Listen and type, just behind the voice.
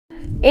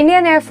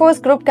Indian Air Force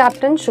Group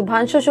Captain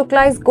Shubhanshu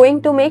Shukla is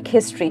going to make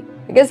history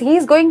because he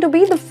is going to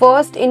be the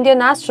first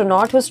Indian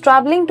astronaut who is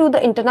traveling to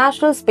the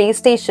International Space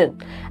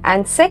Station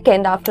and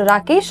second after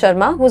Rakesh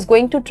Sharma, who is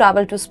going to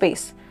travel to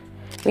space.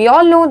 We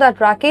all know that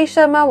Rakesh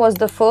Sharma was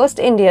the first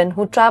Indian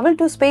who traveled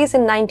to space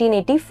in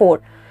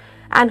 1984.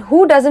 And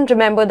who doesn't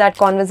remember that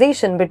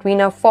conversation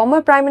between our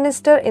former Prime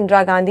Minister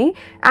Indira Gandhi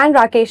and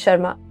Rakesh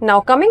Sharma?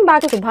 Now coming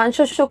back to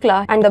Shubhanshu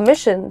Shukla and the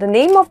mission, the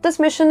name of this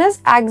mission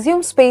is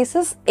Axiom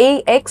Space's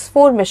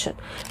AX-4 mission,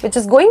 which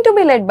is going to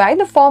be led by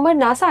the former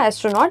NASA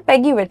astronaut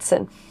Peggy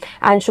Whitson.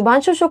 And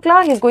Shubhanshu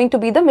Shukla is going to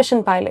be the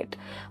mission pilot.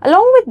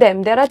 Along with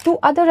them, there are two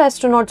other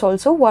astronauts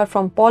also who are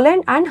from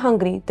Poland and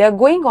Hungary. They are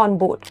going on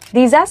board.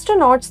 These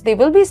astronauts, they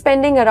will be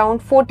spending around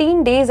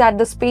 14 days at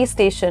the space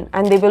station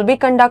and they will be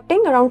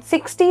conducting around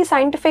 60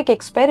 scientific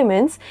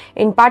experiments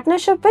in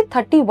partnership with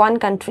 31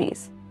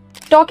 countries.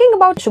 Talking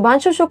about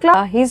Shubhanshu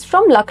Shukla, he is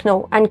from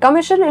Lucknow and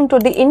commissioned into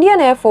the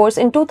Indian Air Force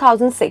in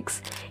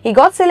 2006. He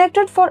got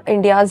selected for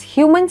India's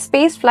human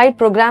spaceflight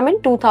program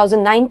in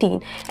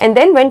 2019 and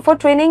then went for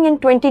training in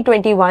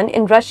 2021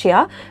 in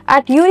Russia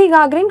at Yuri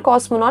Gagarin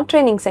Cosmonaut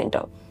Training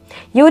Center.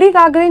 Yuri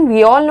Gagarin,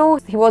 we all know,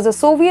 he was a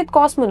Soviet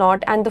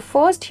cosmonaut and the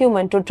first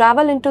human to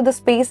travel into the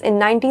space in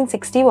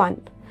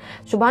 1961.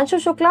 Shubhanshu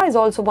Shukla is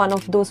also one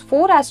of those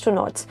 4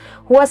 astronauts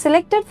who are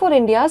selected for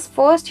India's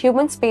first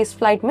human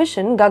spaceflight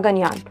mission,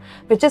 Gaganyaan,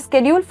 which is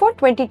scheduled for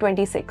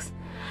 2026.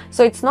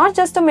 So it's not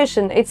just a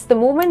mission, it's the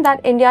moment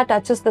that India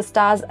touches the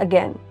stars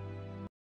again.